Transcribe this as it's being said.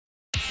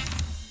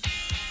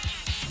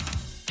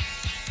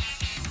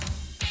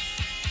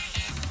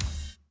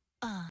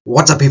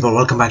What's up, people?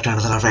 Welcome back to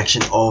another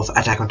reaction of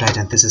Attack on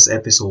Titan. This is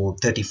episode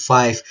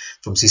 35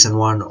 from season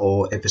 1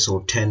 or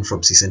episode 10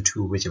 from season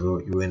 2,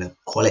 whichever you want to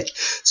call it.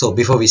 So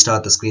before we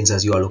start, the screens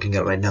as you are looking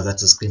at right now,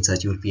 that's the screens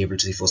that you will be able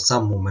to see for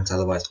some moments.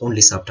 Otherwise, only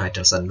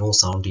subtitles and no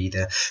sound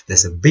either.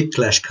 There's a big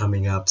clash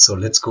coming up, so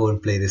let's go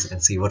and play this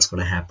and see what's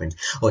going to happen.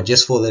 Or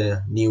just for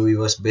the new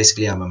viewers,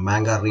 basically I'm a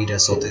manga reader,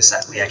 so this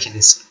reaction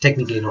is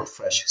technically not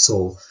fresh.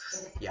 So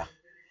yeah,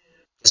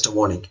 just a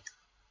warning.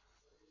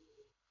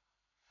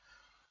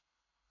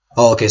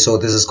 Oh, okay, so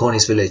this is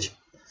Connie's village.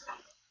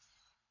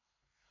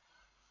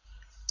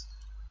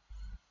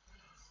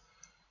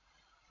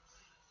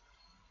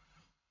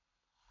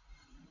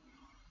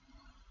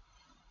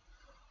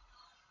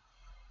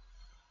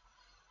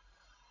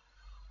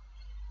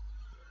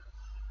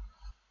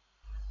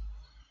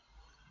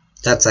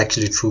 That's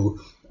actually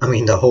true. I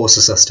mean, the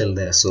horses are still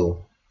there,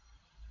 so.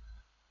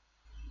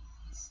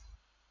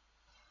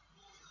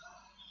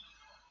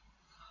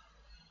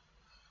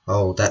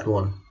 Oh, that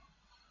one.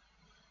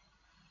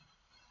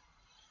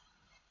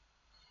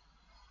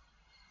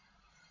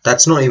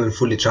 That's not even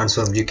fully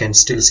transformed. You can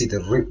still see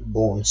the rib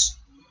bones.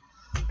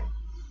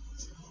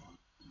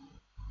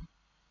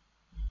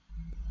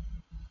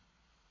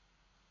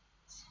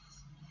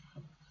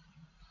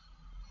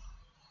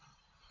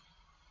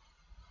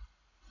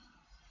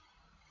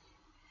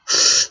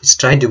 It's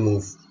trying to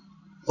move.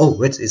 Oh,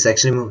 wait, it's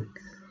actually moving.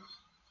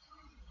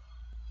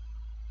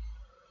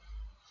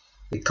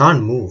 It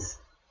can't move.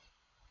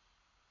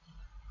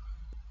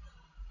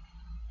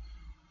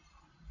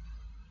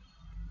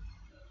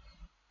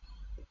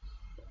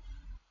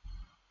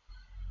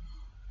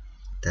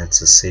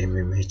 That's the same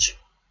image.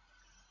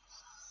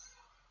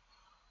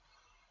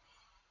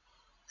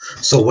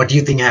 So, what do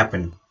you think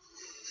happened?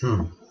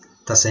 Hmm,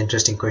 that's an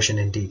interesting question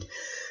indeed.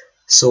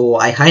 So,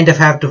 I kind of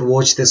have to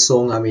watch this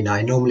song. I mean,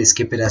 I normally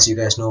skip it, as you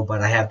guys know,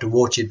 but I have to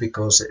watch it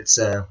because it's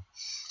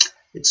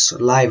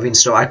live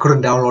install. I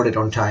couldn't download it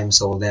on time,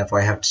 so therefore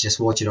I have to just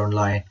watch it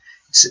online.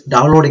 It's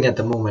downloading at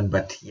the moment,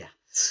 but yeah.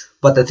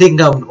 But the thing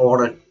I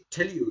want to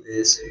tell you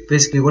is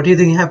basically, what do you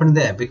think happened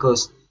there?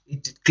 Because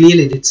it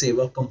clearly did say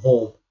welcome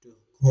home to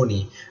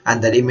Coney,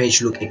 and that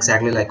image looked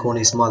exactly like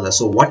Coney's mother.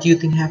 So what do you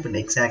think happened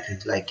exactly?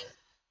 Like,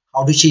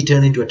 how did she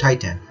turn into a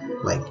Titan?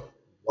 Like,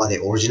 were they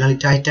originally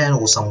Titan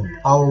or some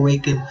power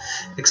awaken?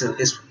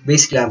 It's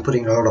basically, I'm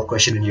putting a lot of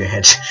question in your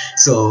head.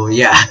 So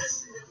yeah.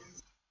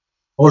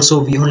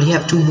 Also, we only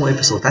have 2 more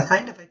episodes. That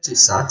kind of actually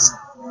sucks.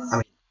 I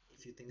mean,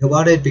 if you think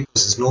about it, because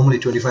it's normally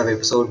 25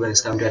 episodes when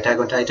it's come to Attack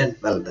on Titan.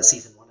 Well, the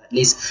season 1 at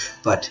least.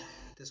 But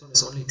this one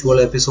is only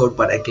 12 episodes.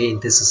 But again,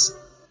 this is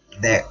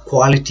the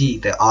quality,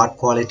 the art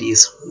quality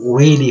is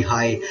really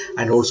high,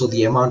 and also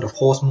the amount of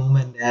horse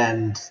movement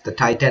and the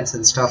Titans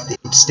and stuff. It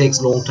takes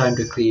a long time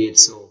to create.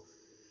 So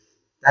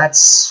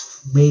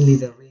that's mainly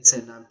the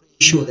reason. I'm pretty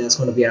sure there's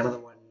going to be another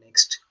one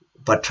next.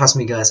 But trust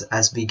me, guys,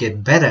 as we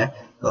get better.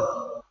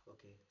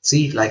 Okay.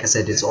 See, like I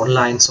said, it's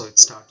online, so it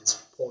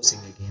starts pausing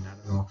again.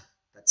 I don't know.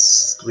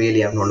 That's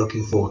really I'm not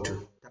looking forward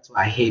to. That's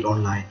why I hate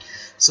online.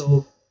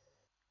 So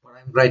what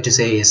I'm trying to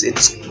say is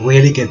it's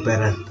really get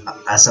better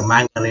as a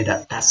manga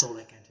reader. That's all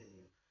I can tell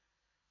you.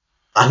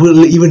 I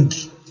will even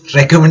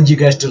recommend you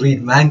guys to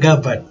read manga,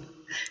 but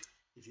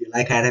if you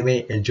like anime,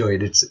 enjoy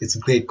it. It's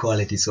great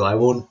quality, so I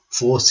won't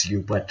force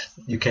you, but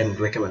you can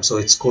recommend. So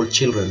it's called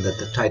Children, that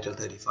the title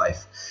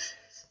 35.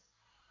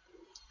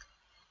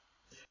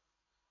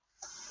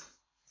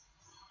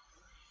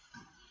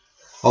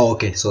 Oh,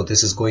 okay. So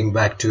this is going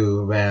back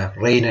to where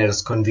Rainer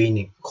is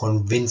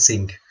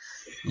convincing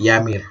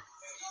Ymir.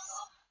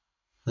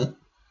 Huh?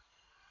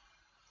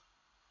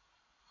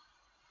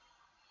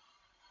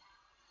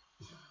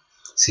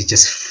 She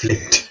just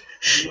flipped.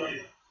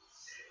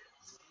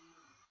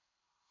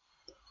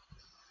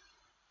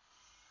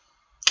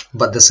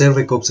 But the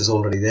Silver Corpse is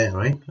already there,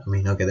 right? I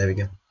mean, okay, there we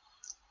go.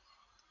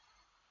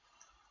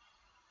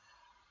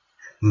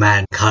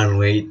 Man, can't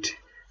wait.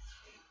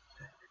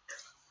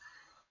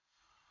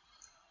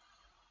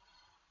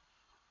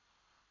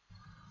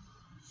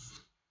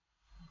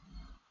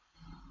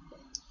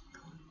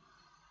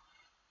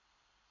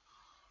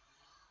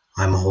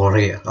 I'm a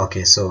warrior.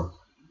 Okay, so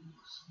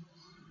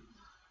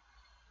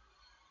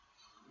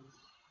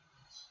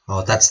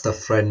oh, that's the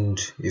friend.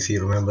 If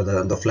you remember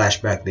the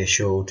flashback they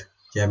showed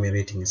Ymir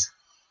ratings.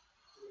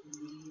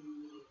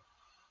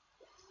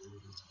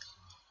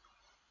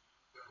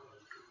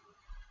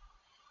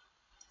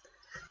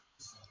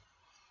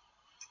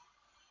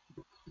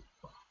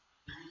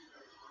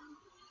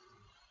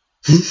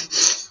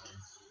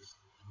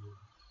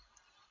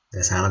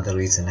 There's another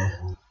reason, eh?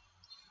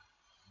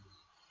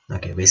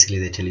 Okay, basically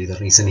they tell you the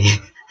reason here.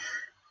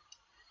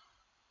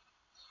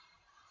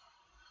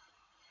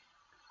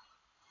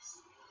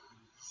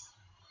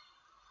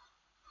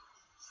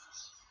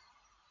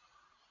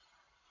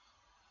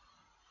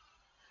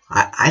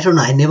 I don't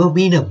know. I never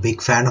been a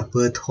big fan of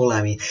Bert Hall.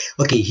 I mean,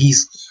 okay,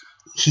 he's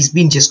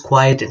been just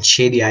quiet and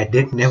shady. I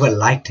did never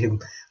liked him,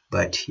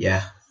 but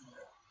yeah,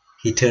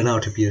 he turned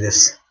out to be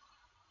this.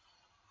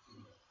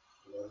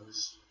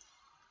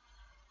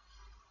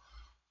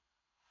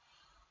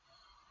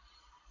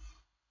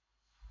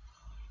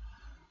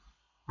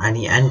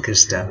 Annie and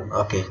Krista.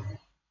 Okay.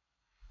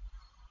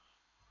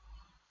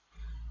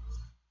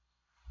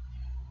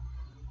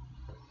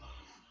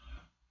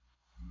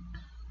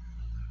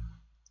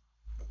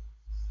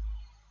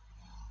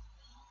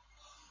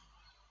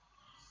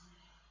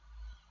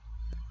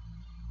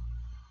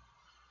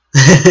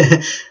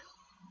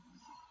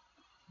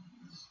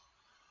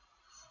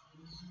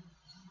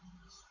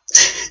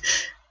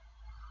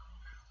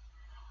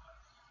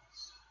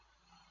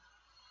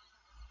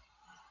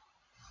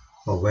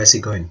 Oh, where's he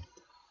going?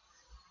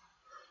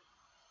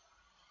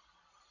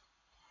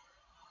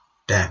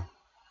 Damn.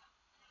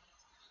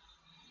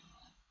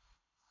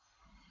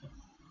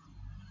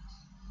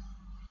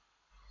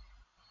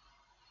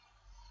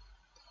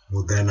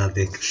 Mudana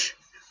Dik.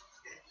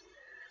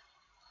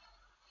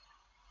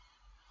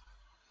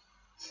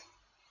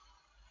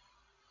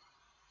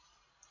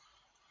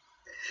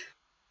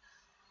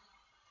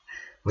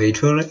 Wait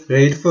for it.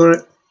 Wait for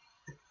it.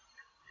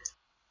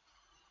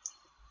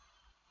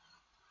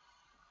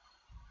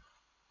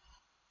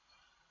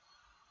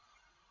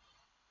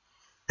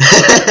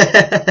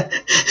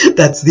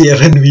 That's the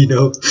errand we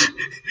know.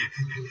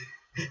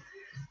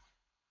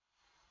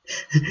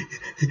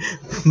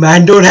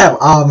 Man don't have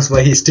arms,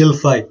 but he still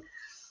fight.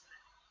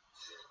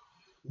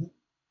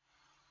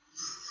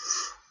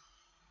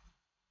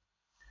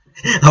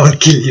 I will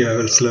kill you. I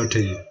will slaughter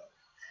you.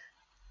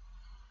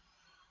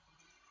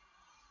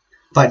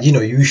 But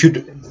you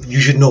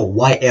should know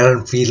why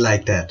Aaron feel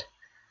like that.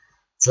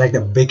 It's like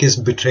the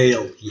biggest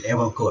betrayal he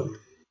ever got.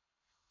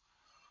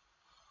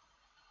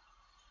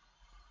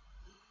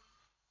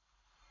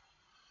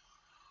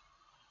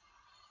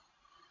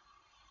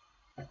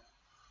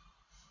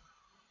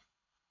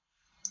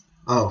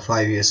 Oh,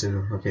 5 years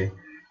ago. Okay.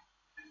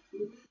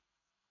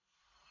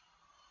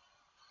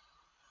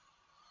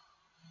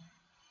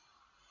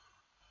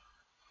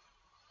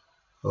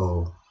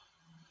 Oh,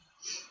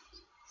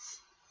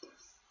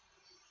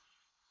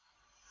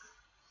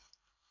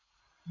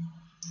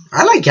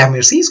 I like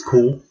Ymir. He's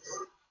cool.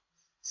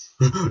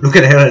 Look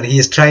at Aaron. He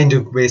is trying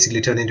to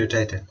basically turn into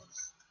Titan.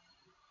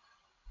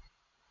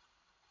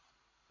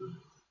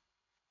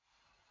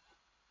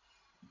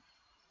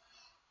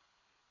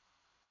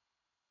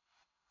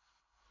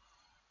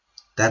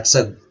 That's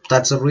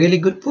a really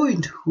good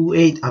point. Who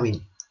ate? I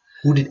mean,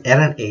 who did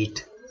Aaron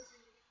ate?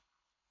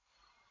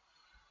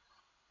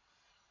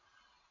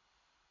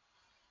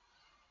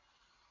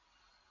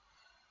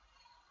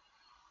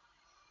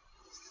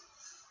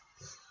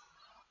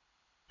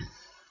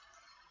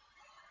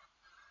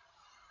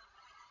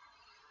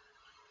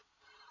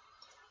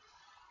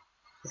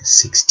 Yeah,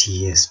 60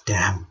 years.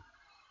 Damn.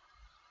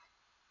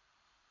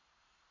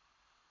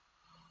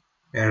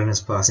 Aaron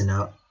is passing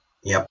out.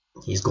 Yep,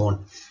 he's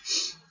gone.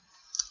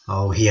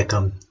 Oh, here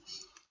come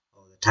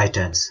the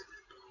Titans.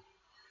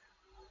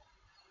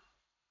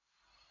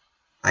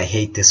 I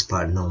hate this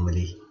part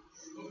normally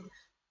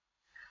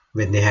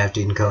when they have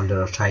to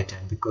encounter a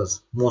Titan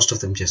because most of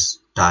them just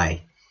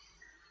die.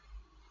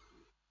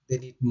 They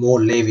need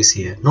more levies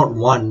here. Not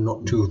one,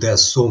 not two.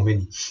 There's so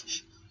many.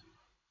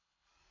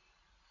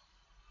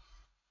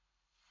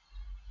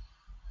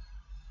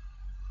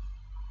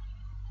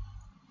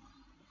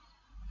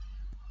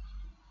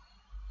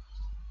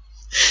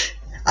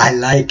 I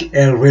like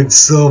Erwin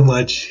so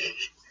much.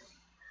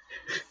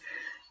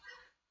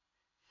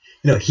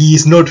 He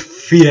is not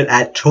feared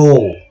at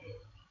all.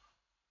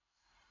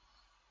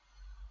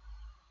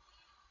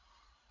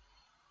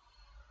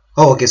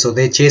 Oh, okay, so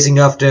they're chasing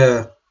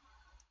after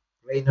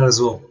Rainer as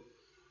well.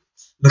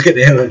 Look at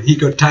Aaron. He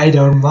got tied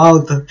down,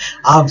 mouth,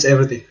 arms,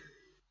 everything.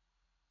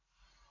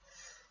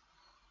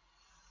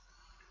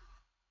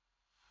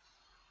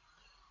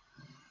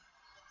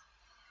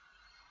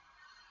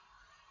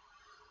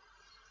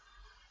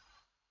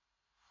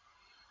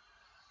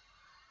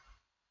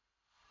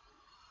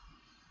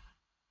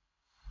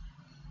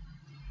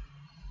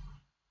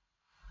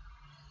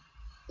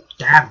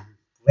 Damn.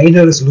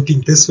 Rainer is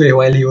looking this way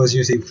while he was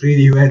using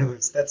 3D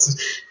Venoms.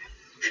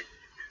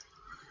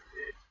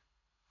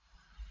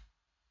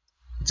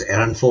 It's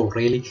Aaron fault,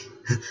 really.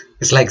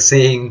 It's like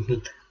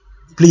saying,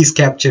 please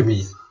capture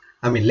me.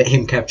 I mean, let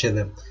him capture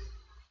them.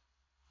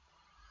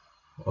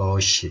 Oh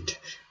shit.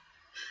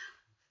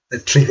 The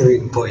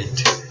triggering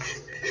point.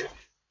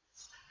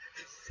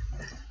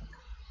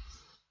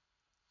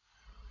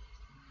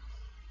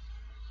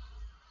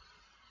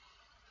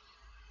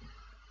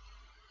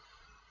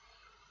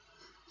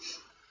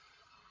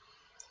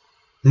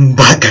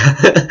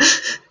 Baka.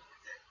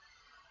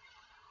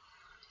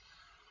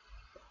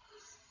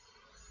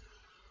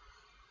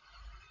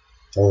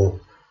 Oh,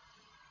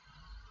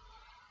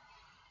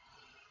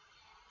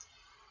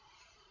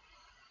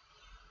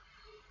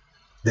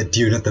 the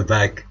Dune at the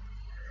back.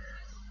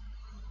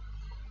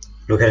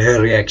 Look at her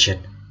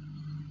reaction.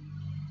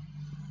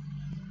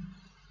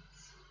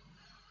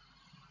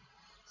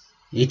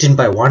 Eaten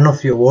by one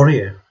of your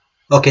warrior.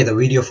 Okay, the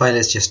video file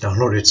is just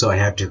downloaded, so I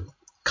have to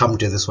come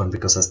to this one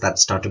because that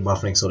started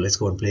buffering. So let's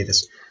go and play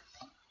this.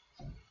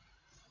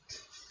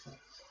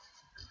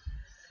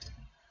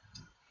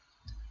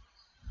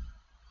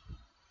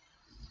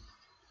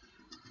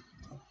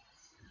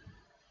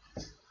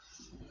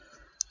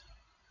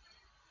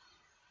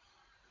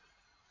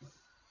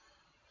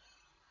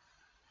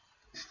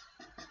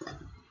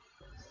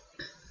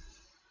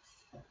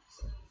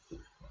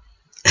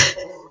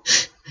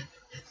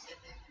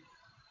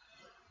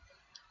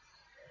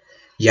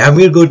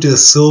 Ymir go to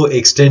so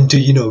extent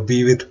to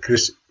be with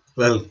Chris.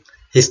 Well,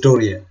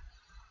 Historia.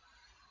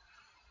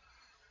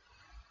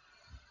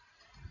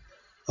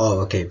 Oh,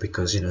 okay,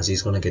 because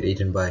she's gonna get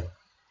eaten by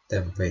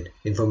them. Wait,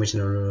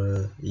 information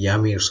on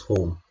Ymir's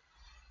home.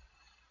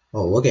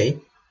 Oh, okay.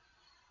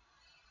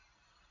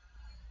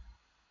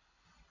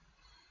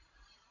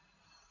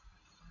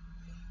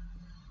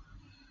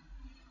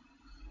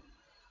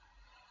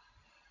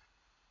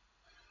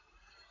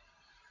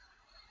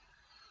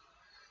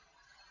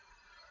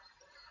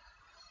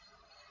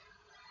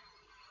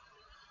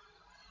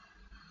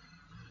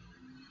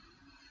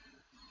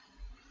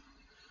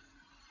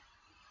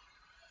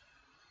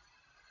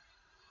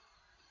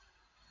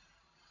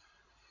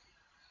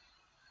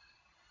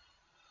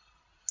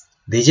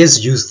 They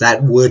just use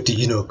that word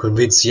to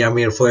convince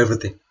Ymir for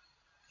everything.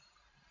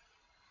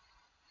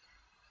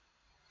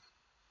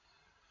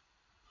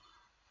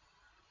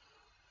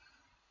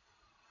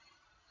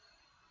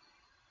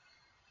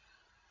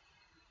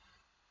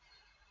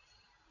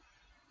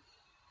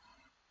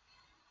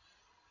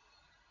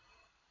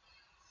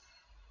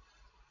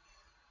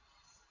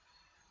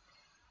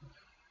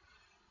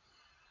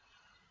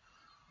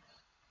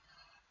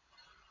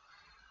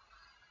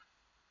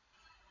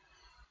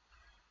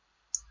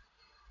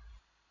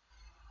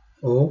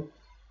 Oh,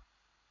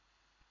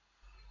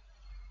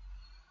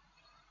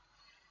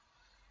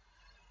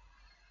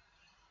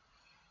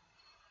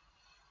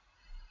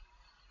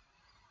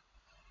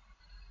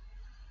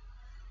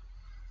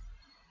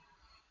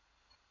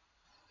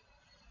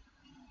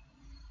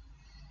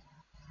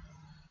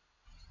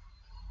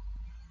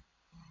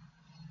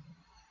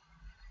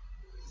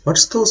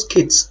 what's those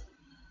kids?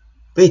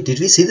 Wait, did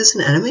we see this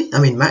in anime? I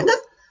mean manga?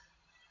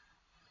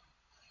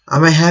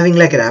 Am I having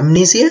like an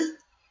amnesia?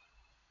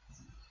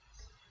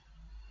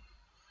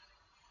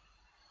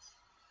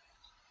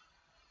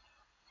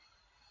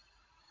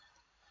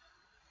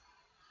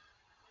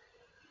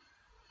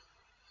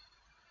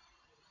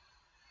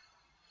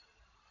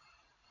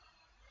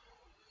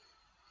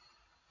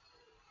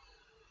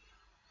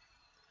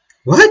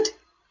 What?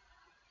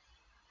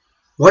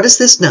 What is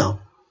this now?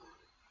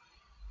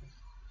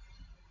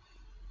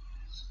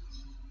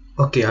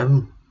 Okay,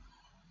 I'm.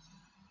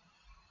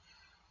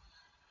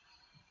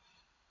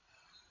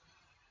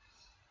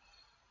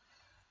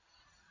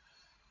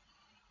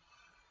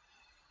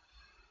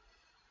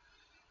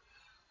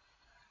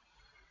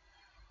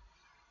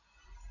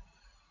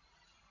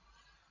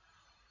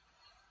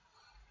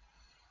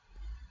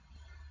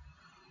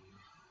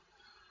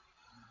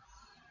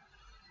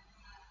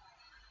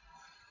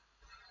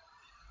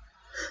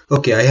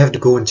 Okay, I have to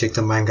go and check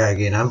the manga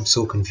again. I'm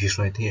so confused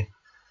right here.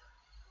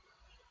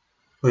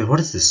 Wait,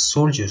 what is this?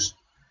 Soldiers.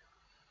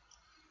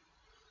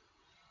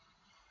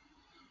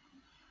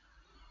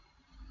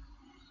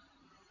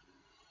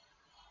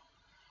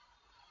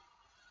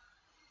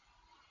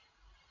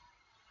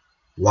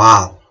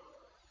 Wow.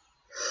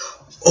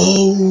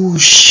 Oh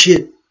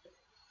shit.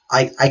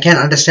 I can't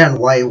understand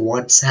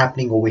what's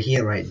happening over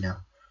here right now.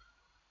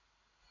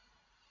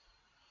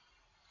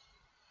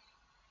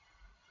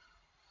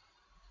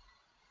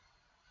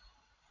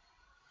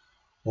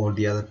 All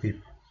the other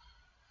people.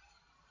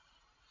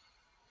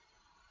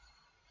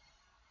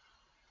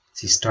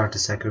 She started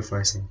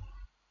sacrificing.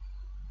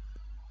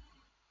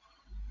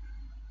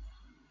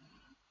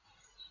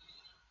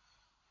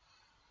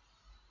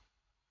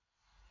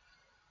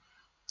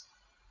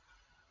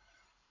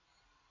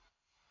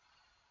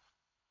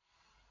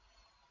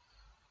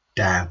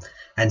 Damn.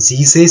 And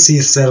she says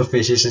she's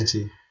selfish, isn't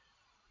she?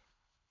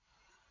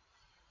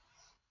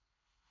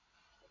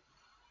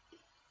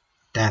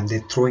 Damn,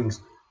 they're throwing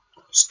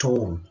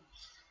stone.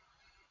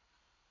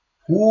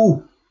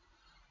 Ooh,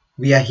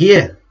 we are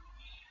here.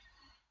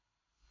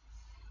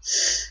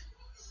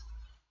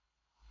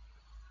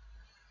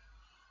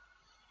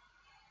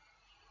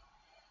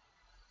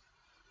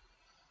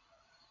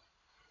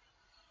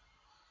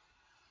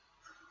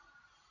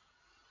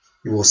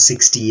 It was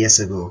 60 years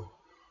ago.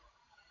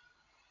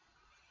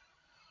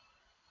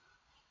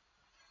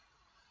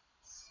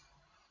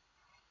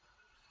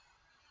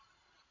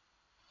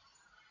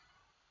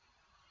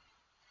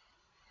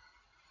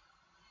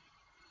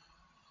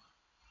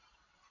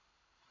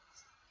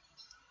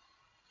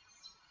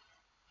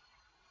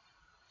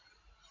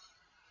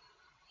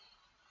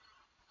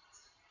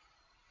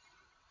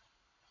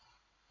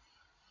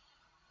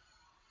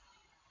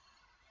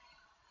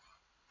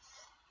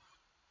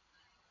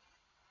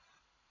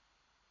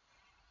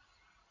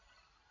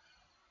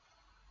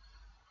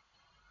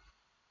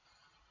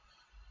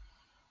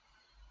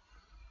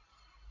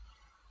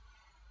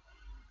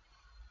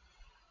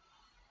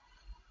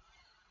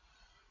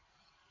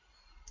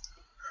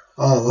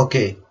 Oh,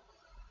 okay.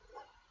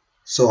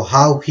 So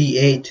how he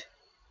ate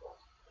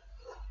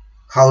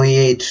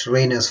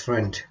Raina's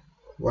friend,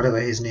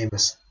 whatever his name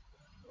is.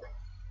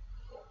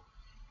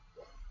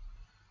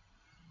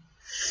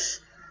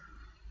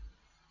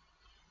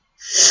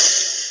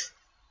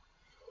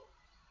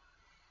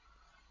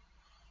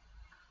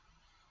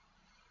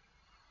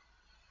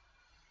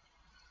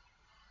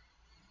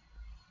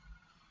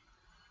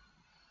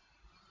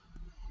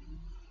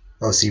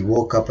 Oh, she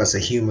woke up as a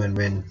human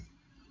when,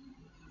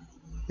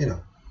 you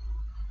know,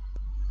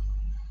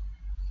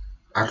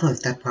 I don't know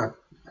if that part.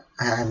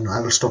 I don't know. I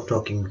will stop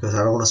talking because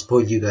I don't want to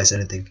spoil you guys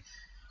anything.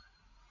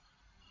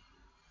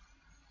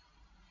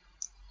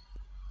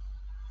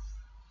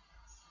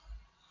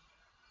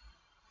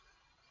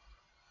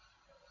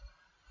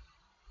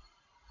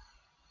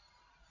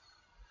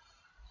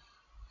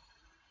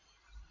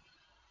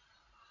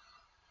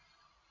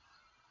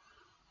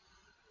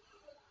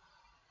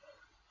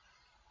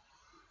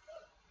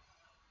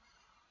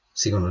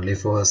 She gonna live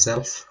for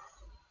herself.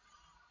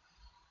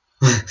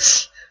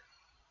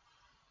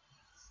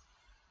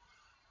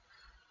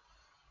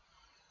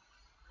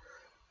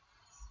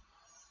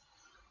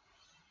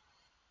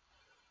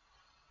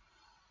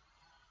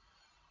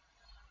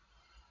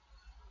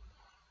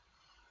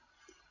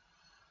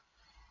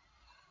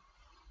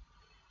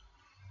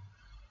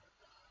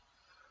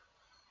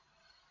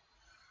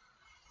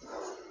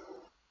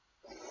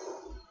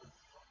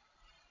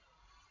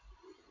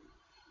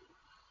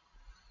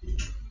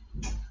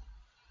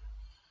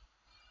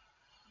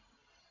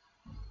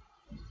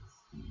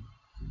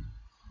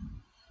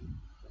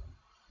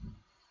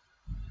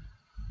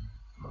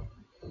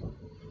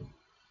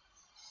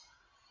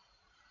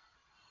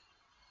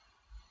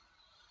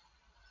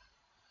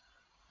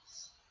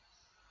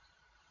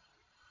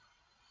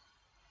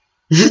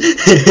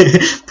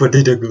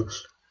 Potato girl.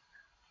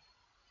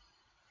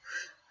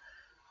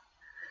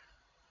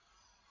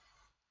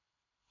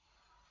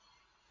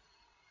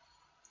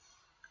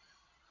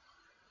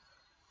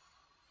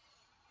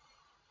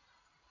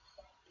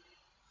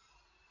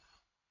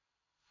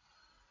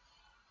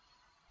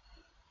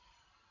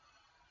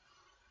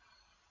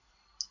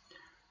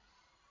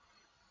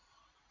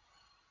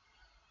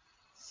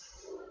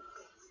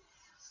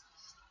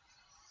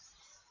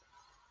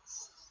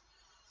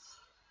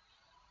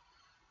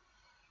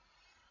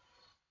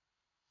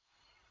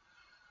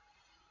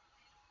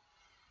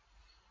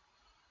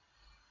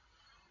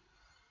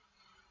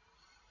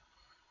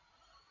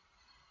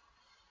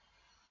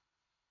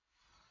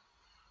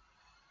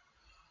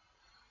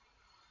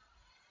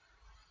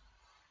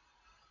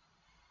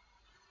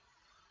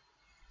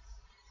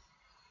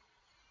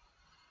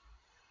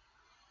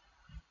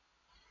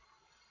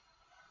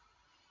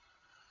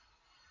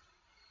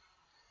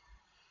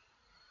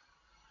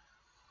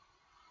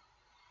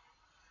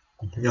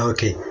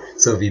 Okay,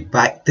 so we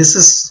back. This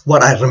is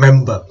what I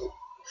remember.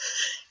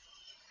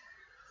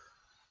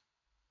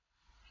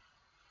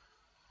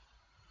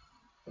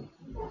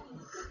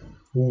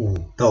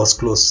 Ooh, that was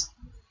close.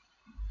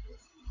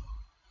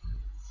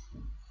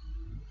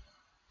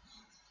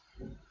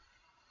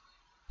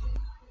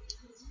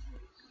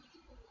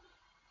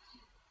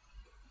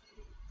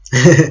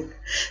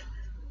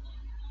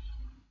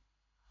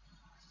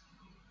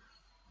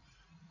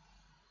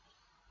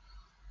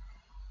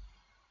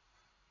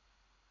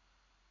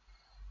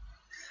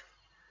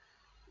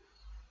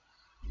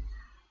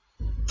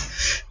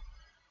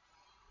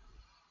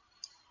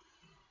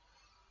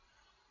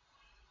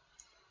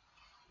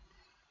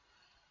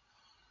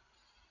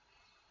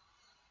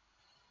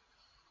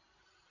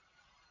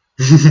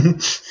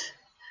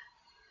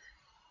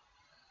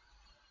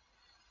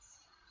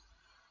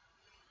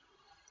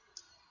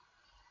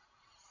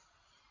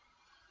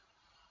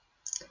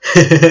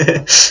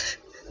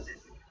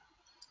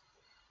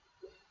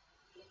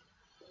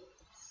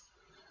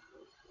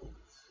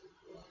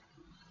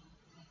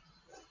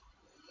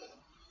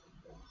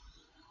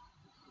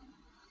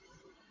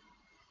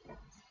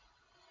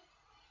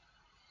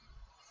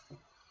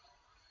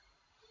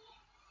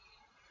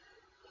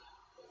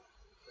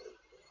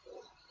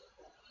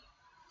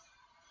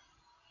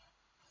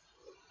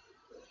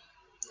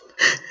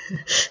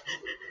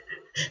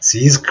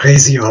 She's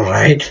crazy,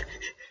 alright.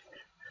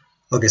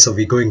 Okay, so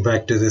we're going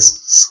back to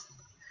this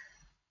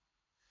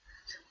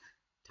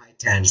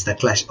Titans, the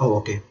clash. Oh,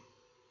 okay.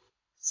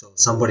 So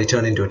somebody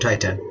turned into a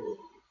Titan.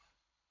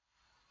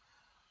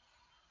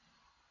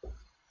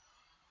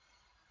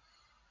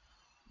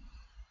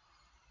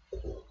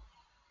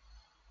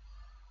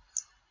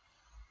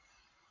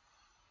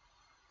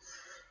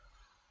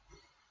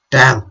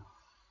 Damn,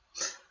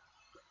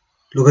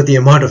 look at the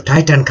amount of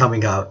Titan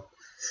coming out.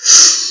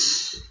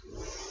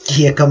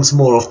 Here comes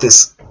more of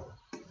this.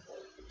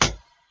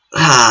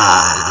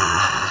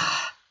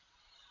 Ah.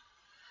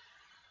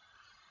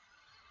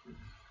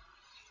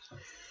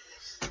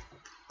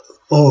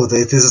 Oh,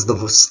 this is the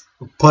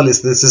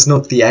police. This is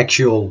not the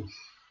actual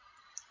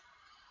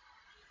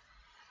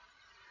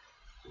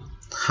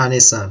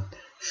Hane-san.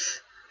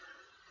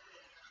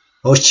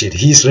 Oh shit,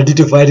 he's ready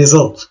to fight his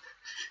own.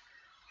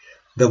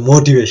 The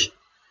motivation.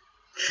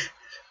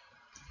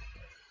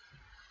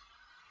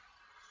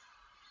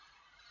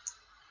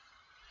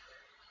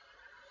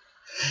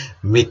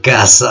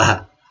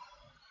 Mikasa.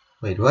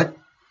 Wait, what?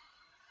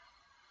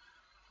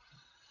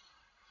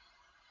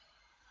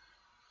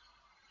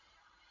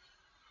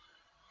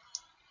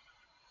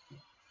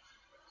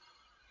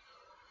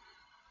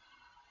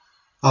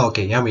 Oh,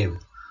 okay, Ymir.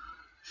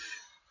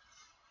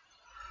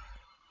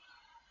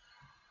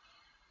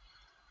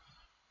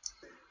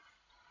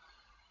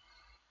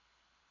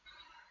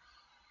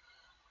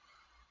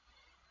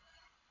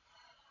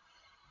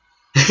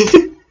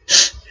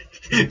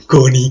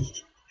 Coney.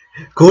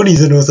 Coney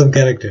is an awesome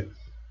character.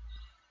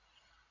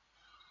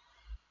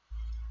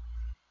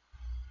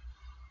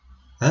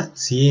 Huh?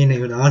 She ain't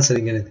even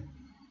answering anything.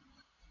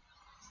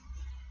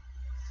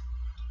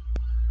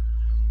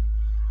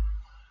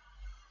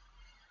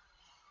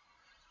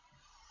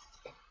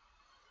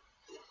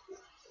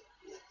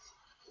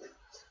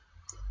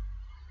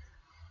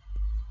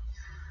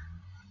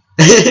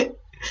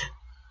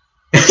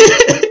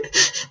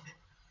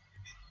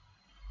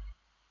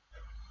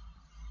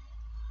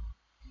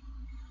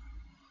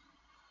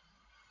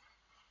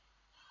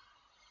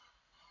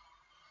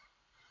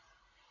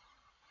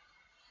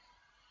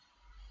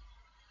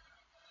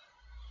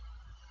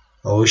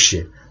 Oh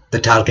shit. The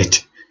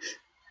target.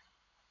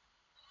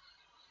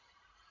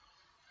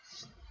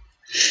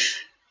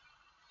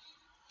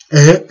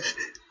 Her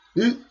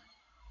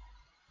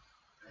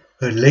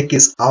leg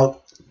is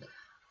out.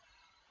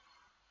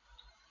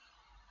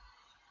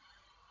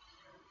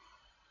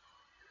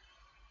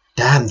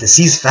 Damn, the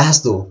sea's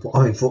fast though.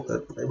 I mean,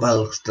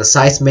 well, the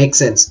size makes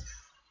sense.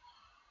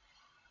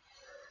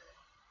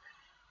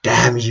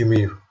 Damn,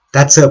 Ymir.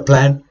 That's her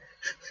plan.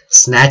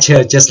 Snatch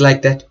her just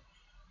like that.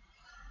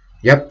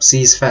 Yep,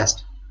 sea's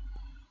fast.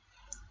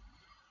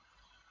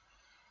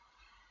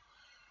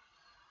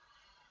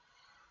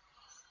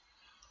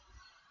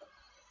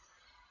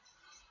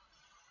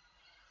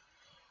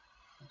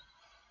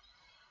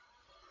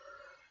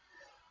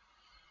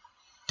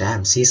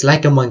 Damn, she's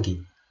like a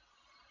monkey.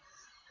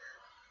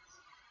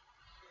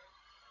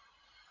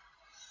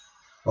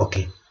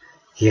 Okay,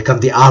 here come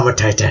the armor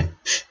titan.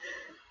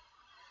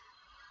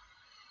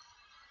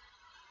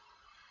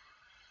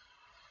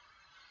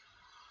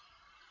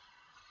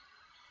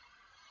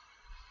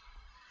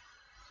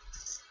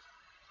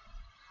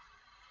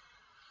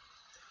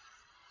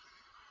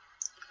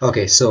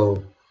 Okay,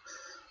 so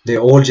they're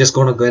all just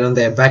gonna get on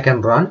their back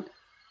and run.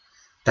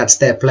 That's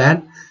their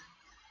plan.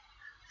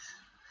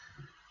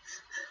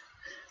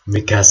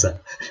 Mikasa.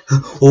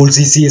 All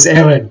CC is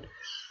Eren.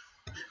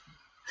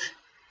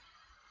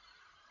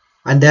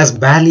 And there's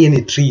barely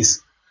any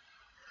trees.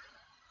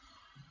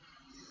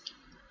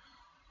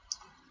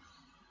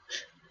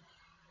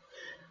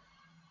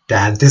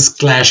 Damn, this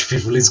clash,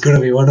 people, is gonna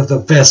be one of the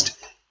best.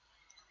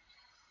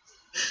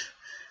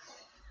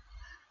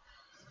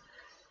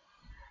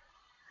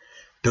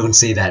 Don't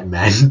say that,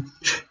 man.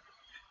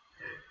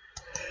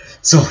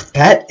 So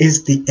that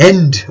is the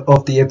end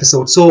of the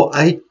episode. So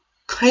I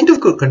kind of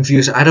got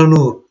confused. I don't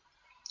know.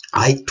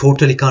 I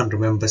totally can't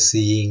remember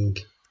seeing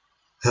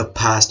her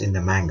past in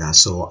the manga.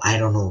 So I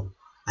don't know.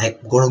 I'm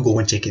gonna go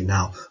and check it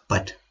now.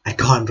 But I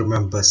can't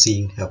remember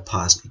seeing her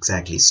past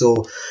exactly.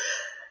 So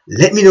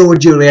let me know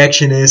what your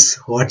reaction is.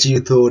 What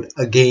you thought.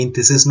 Again,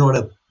 this is not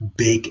a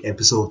big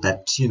episode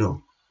that, you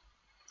know,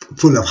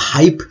 full of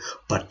hype,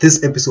 but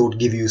this episode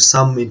give you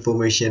some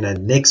information,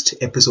 and next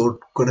episode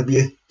gonna be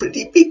a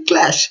pretty big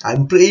clash.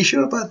 I'm pretty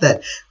sure about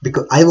that,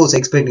 because I was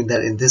expecting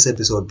that in this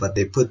episode, but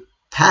they put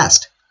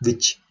past,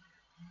 which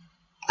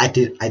I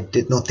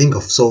did not think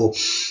of. So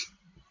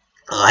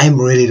I'm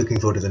really looking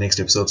forward to the next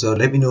episode. So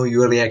let me know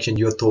your reaction,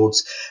 your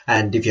thoughts,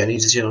 and if you're new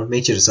to the channel,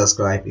 make sure to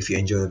subscribe. If you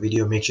enjoy the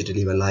video, make sure to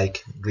leave a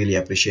like. Really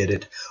appreciate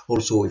it.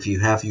 Also, if you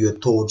have your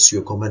thoughts,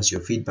 your comments,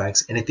 your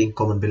feedbacks, anything,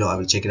 comment below. I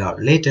will check it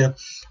out later.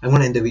 I'm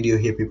gonna end the video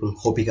here, people.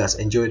 Hope you guys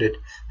enjoyed it.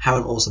 Have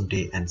an awesome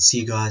day, and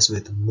see you guys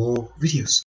with more videos.